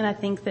alone. And I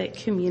think that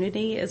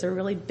community is a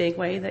really big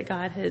way that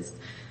God has,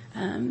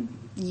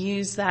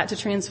 used that to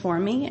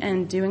transform me,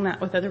 and doing that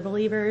with other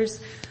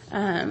believers,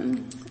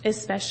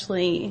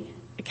 especially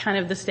kind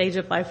of the stage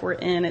of life we're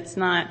in. It's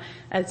not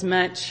as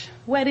much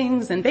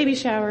weddings and baby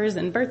showers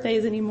and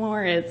birthdays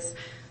anymore. It's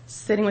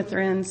sitting with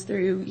friends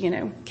through,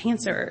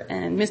 cancer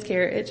and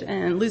miscarriage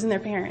and losing their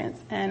parents.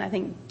 And I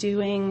think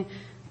doing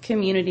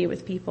community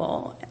with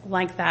people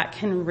like that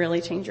can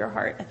really change your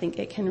heart. I think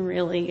it can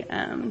really,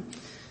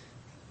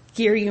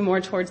 gear you more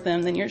towards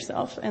them than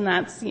yourself. And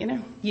that's,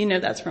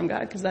 that's from God,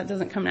 because that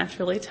doesn't come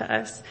naturally to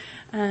us.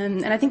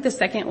 And I think the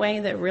second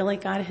way that really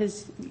God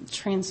has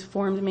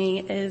transformed me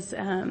is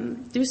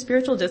through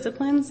spiritual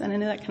disciplines. And I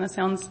know that kind of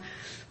sounds,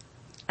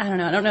 I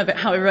don't know about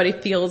how everybody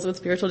feels with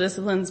spiritual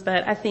disciplines,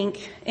 but I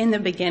think in the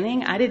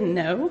beginning I didn't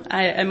know.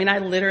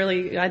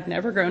 I'd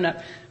never grown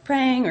up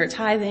praying or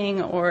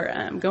tithing or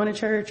going to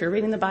church or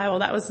reading the Bible.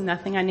 That was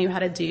nothing I knew how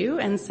to do.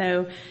 And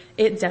so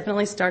it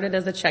definitely started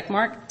as a check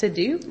mark to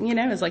do,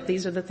 it's like,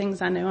 these are the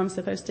things I know I'm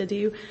supposed to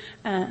do.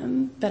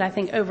 But I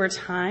think over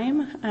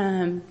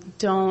time,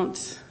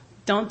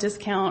 don't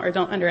discount or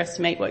don't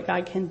underestimate what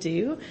God can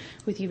do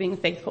with you being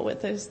faithful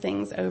with those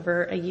things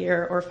over a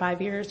year or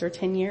 5 years or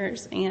 10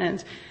 years.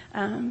 And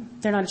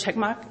they're not a check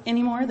mark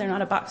anymore. They're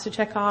not a box to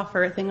check off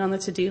or a thing on the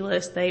to-do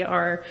list. They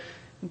are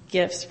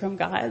gifts from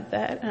God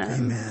that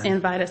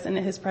invite us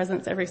into His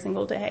presence every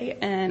single day.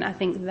 And I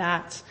think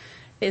that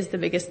is the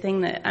biggest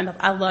thing that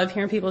I love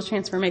hearing people's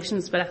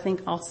transformations, but I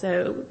think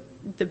also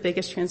the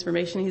biggest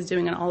transformation He's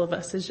doing in all of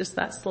us is just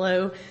that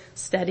slow,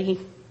 steady,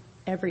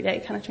 everyday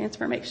kind of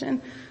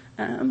transformation.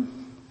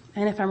 And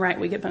if I'm right,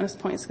 we get bonus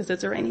points because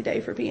it's a rainy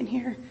day for being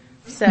here.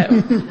 So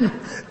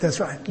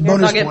that's right.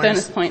 I'll get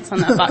bonus points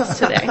on that box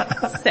today.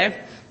 So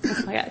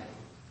that's my God.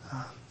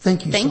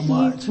 Thank you so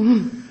much.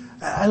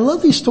 I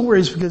love these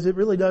stories because it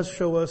really does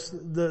show us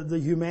the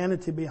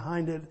humanity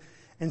behind it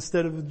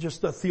instead of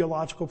just the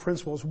theological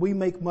principles. We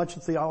make much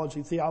of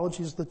theology.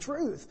 Theology is the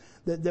truth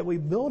that we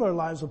build our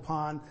lives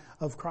upon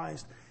of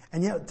Christ.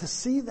 And yet to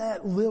see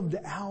that lived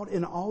out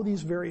in all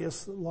these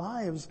various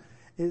lives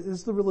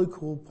is the really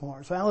cool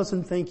part. So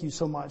Allison, thank you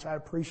so much. I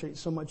appreciate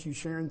so much you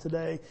sharing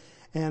today.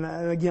 And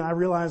again, I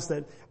realize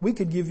that we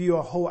could give you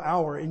a whole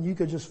hour and you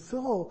could just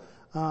fill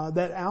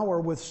that hour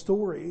with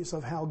stories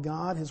of how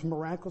God has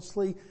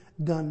miraculously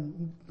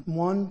done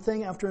one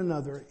thing after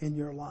another in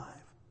your life.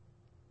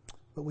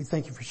 But we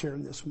thank you for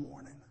sharing this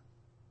morning.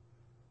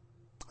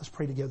 Let's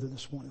pray together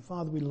this morning.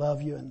 Father, we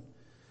love you. And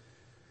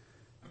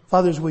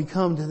Father, as we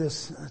come to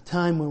this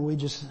time when we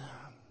just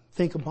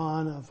think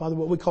upon, Father,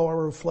 what we call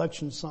our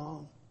reflection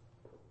song.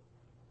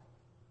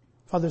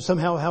 Father,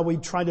 somehow how we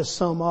try to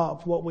sum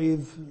up what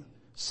we've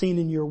seen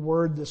in your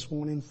word this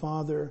morning.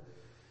 Father,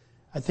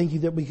 I thank you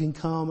that we can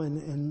come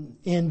and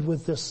end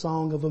with this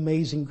song of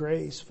amazing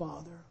grace,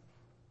 Father.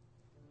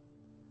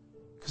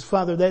 Because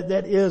Father,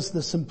 that is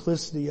the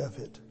simplicity of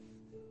it.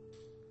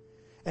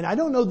 And I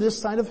don't know this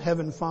side of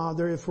heaven,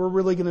 Father, if we're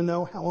really going to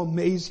know how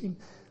amazing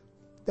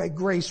that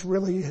grace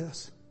really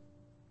is.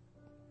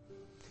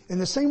 In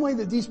the same way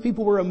that these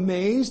people were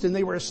amazed and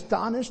they were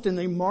astonished and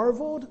they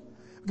marveled,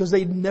 because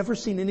they'd never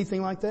seen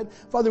anything like that.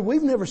 Father,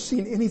 we've never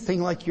seen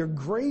anything like your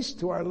grace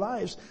to our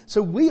lives.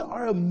 So we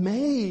are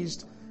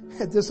amazed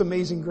at this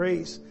amazing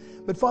grace.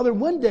 But Father,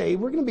 one day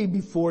we're going to be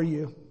before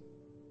you.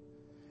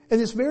 And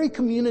this very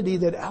community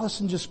that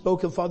Allison just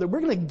spoke of, Father, we're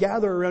going to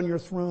gather around your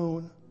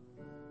throne.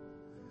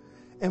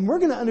 And we're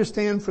going to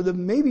understand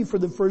maybe for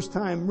the first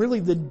time, really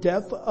the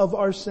depth of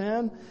our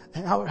sin,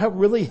 how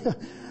really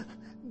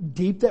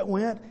deep that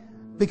went,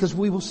 because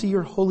we will see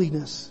your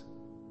holiness.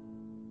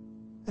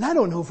 And I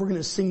don't know if we're going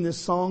to sing this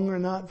song or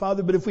not,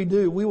 Father, but if we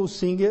do, we will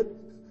sing it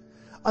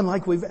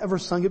unlike we've ever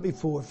sung it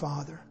before,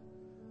 Father.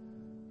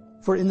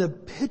 For in the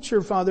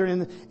picture, Father,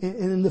 and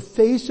in the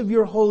face of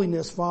your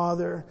holiness,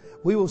 Father,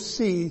 we will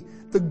see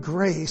the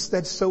grace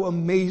that so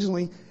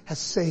amazingly has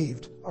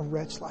saved a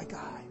wretch like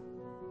I.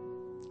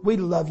 We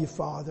love you,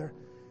 Father.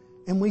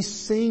 And we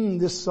sing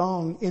this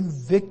song in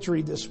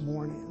victory this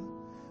morning.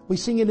 We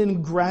sing it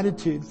in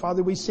gratitude,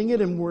 Father. We sing it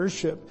in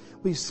worship.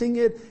 We sing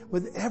it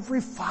with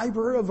every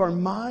fiber of our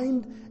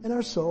mind and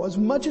our soul, as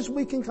much as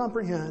we can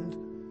comprehend,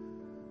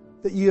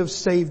 that you have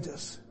saved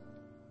us.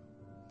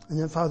 And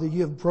then, Father,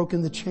 you have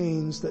broken the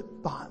chains that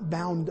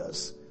bound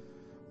us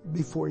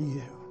before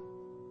you.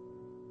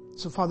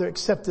 So, Father,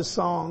 accept this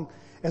song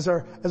as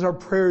our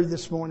prayer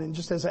this morning,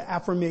 just as an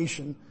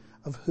affirmation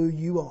of who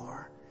you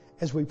are,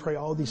 as we pray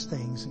all these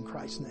things in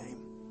Christ's name.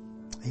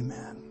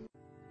 Amen.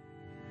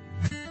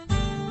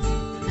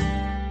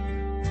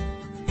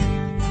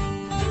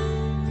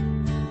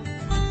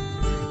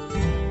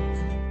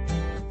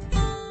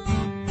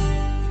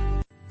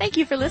 Thank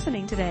you for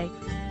listening today.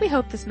 We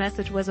hope this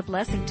message was a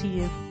blessing to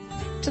you.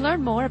 To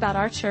learn more about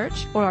our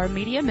church or our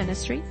media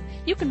ministry,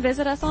 you can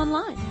visit us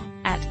online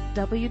at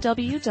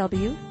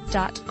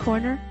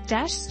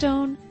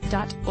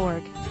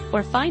www.corner-stone.org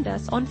or find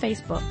us on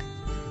Facebook.